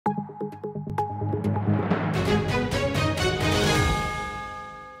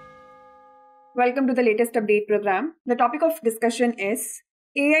Welcome to the latest update program. The topic of discussion is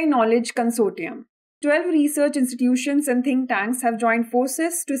AI Knowledge Consortium. 12 research institutions and think tanks have joined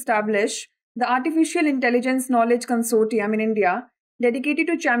forces to establish the Artificial Intelligence Knowledge Consortium in India, dedicated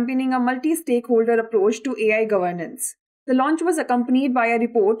to championing a multi-stakeholder approach to AI governance. The launch was accompanied by a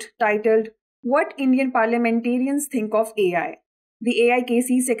report titled What Indian Parliamentarians Think of AI. The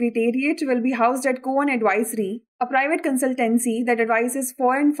AIKC Secretariat will be housed at Cohen Advisory, a private consultancy that advises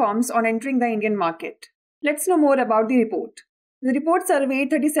foreign firms on entering the Indian market. Let's know more about the report. The report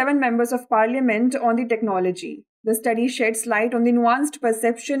surveyed 37 members of parliament on the technology. The study sheds light on the nuanced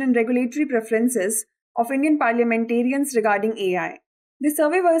perception and regulatory preferences of Indian parliamentarians regarding AI. The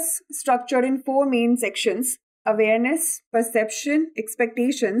survey was structured in 4 main sections: awareness, perception,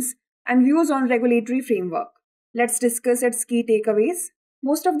 expectations, and views on regulatory framework. Let's discuss its key takeaways.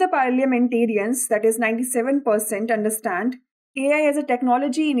 Most of the parliamentarians, that is 97%, understand AI as a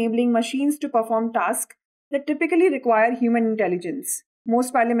technology enabling machines to perform tasks that typically require human intelligence.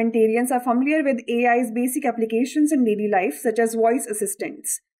 Most parliamentarians are familiar with AI's basic applications in daily life, such as voice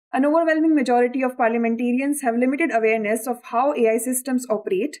assistants. An overwhelming majority of parliamentarians have limited awareness of how AI systems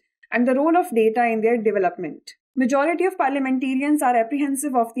operate and the role of data in their development. Majority of parliamentarians are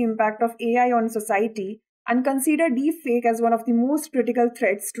apprehensive of the impact of AI on society and consider deepfake as one of the most critical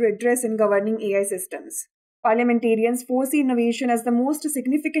threats to address in governing AI systems. Parliamentarians foresee innovation as the most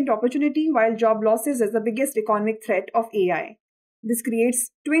significant opportunity, while job losses as the biggest economic threat of AI. This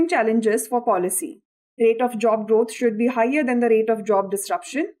creates twin challenges for policy. Rate of job growth should be higher than the rate of job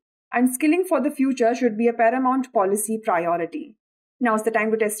disruption, and skilling for the future should be a paramount policy priority. Now's the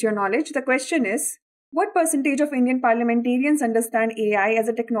time to test your knowledge. The question is, what percentage of Indian parliamentarians understand AI as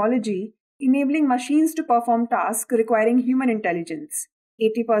a technology enabling machines to perform tasks requiring human intelligence?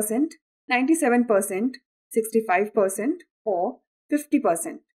 80%, 97%, 65%, or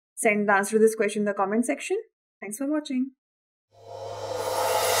 50%? Send the answer to this question in the comment section. Thanks for watching.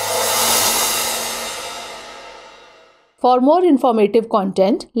 For more informative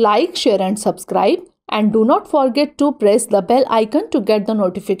content, like, share and subscribe, and do not forget to press the bell icon to get the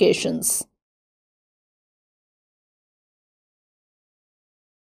notifications.